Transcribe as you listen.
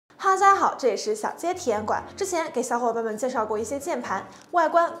哈喽，大家好，这里是小街体验馆。之前给小伙伴们介绍过一些键盘，外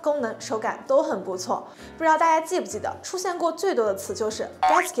观、功能、手感都很不错。不知道大家记不记得，出现过最多的词就是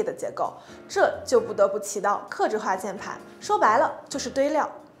Gasket 结构，这就不得不提到客制化键盘，说白了就是堆料。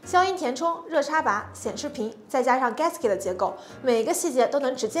消音填充、热插拔、显示屏，再加上 Gasket 结构，每一个细节都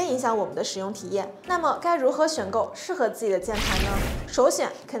能直接影响我们的使用体验。那么该如何选购适合自己的键盘呢？首选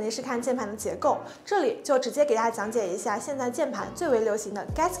肯定是看键盘的结构，这里就直接给大家讲解一下现在键盘最为流行的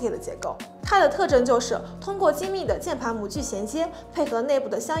Gasket 结构。它的特征就是通过精密的键盘模具衔接，配合内部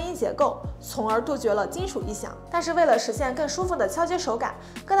的消音结构，从而杜绝了金属异响。但是为了实现更舒服的敲击手感，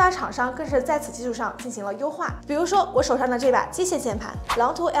各大厂商更是在此基础上进行了优化。比如说我手上的这把机械键盘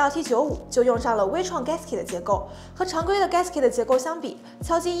狼途LT95就用上了微创 Gasket 的结构，和常规的 Gasket 的结构相比，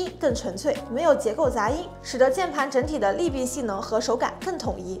敲击音更纯粹，没有结构杂音，使得键盘整体的利弊性能和手感更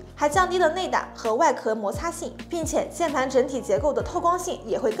统一，还降低了内胆和外壳摩擦性，并且键盘整体结构的透光性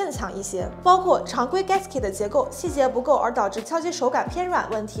也会更强一些。包括常规 Gasket 的结构细节不够而导致敲击手感偏软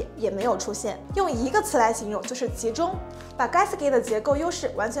问题也没有出现。用一个词来形容就是集中，把 Gasket 的结构优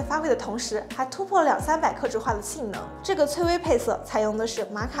势完全发挥的同时，还突破200-300克制化的性能。这个翠微配色采用的是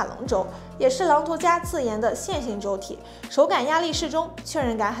马卡龙轴，也是狼途家自研的线性轴体，手感压力适中，确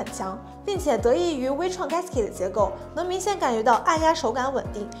认感很强，并且得益于微创 Gasket 的结构，能明显感觉到按压手感稳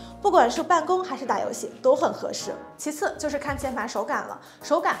定，不管是办公还是打游戏都很合适。其次就是看键盘手感了，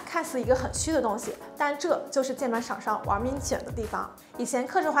手感看似一个很虚的东西，但这就是键盘厂商玩命卷的地方。以前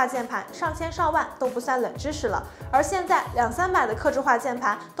客制化键盘上千上万都不算冷知识了，而现在200-300的客制化键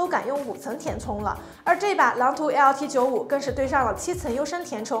盘都敢用5层填充了，而这把狼途LT95更是对上了7层优生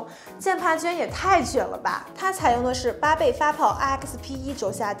填充，键盘卷也太卷了吧！它采用的是8倍发泡 IXP1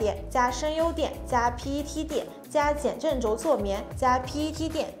轴下垫加声优垫加 PET 垫加减震轴座棉加 PET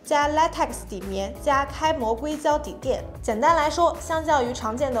垫加 Latex 底棉加开模硅胶底垫。简单来说，相较于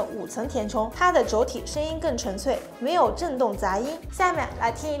常见的5层填充，它的轴体声音更纯粹，没有震动杂音。下面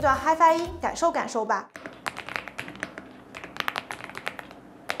来听一段 HiFi 音，感受感受吧。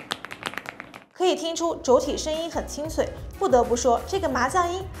可以听出轴体声音很清脆，不得不说这个麻将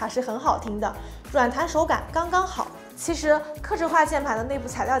音还是很好听的，软弹手感刚刚好。其实客制化键盘的内部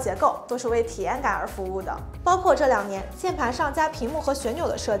材料结构都是为体验感而服务的，包括这2年键盘上加屏幕和旋钮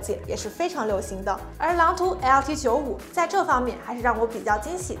的设计也是非常流行的。而狼途 LT95在这方面还是让我比较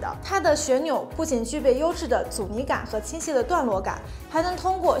惊喜的，它的旋钮不仅具备优质的阻尼感和清晰的段落感，还能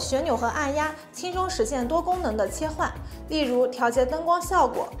通过旋钮和按压轻松实现多功能的切换，例如调节灯光效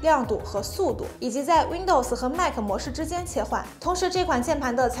果、亮度和速度，以及在 Windows 和 Mac 模式之间切换。同时这款键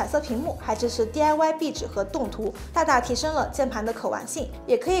盘的彩色屏幕还支持 DIY 壁纸和动图，大大提升了键盘的可玩性，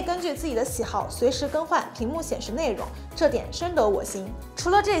也可以根据自己的喜好随时更换屏幕显示内容，这点深得我心。除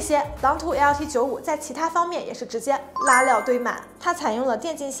了这些，狼途 LT95在其他方面也是直接拉料堆满，它采用了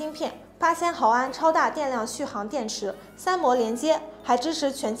电竞芯片、8000毫安超大电量续航电池、3模连接，还支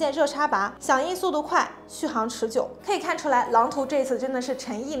持全键热插拔，响应速度快，续航持久。可以看出来，狼途这一次真的是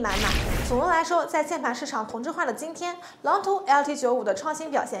诚意满满。总的来说，在键盘市场同质化的今天，狼途 LT95的创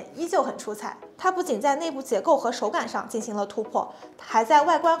新表现依旧很出彩。它不仅在内部结构和手感上进行了突破，还在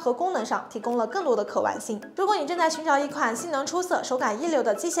外观和功能上提供了更多的可玩性。如果你正在寻找一款性能出色、手感一流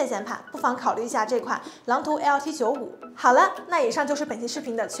的机械键盘，不妨考虑一下这款狼途 LT95。好了，那以上就是本期视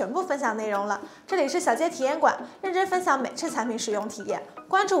频的全部分享内容了。这里是小街体验馆，认真分享每次产品使用体验。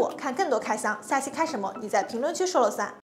关注我，看更多开箱。下期开什么？你在评论区说了算。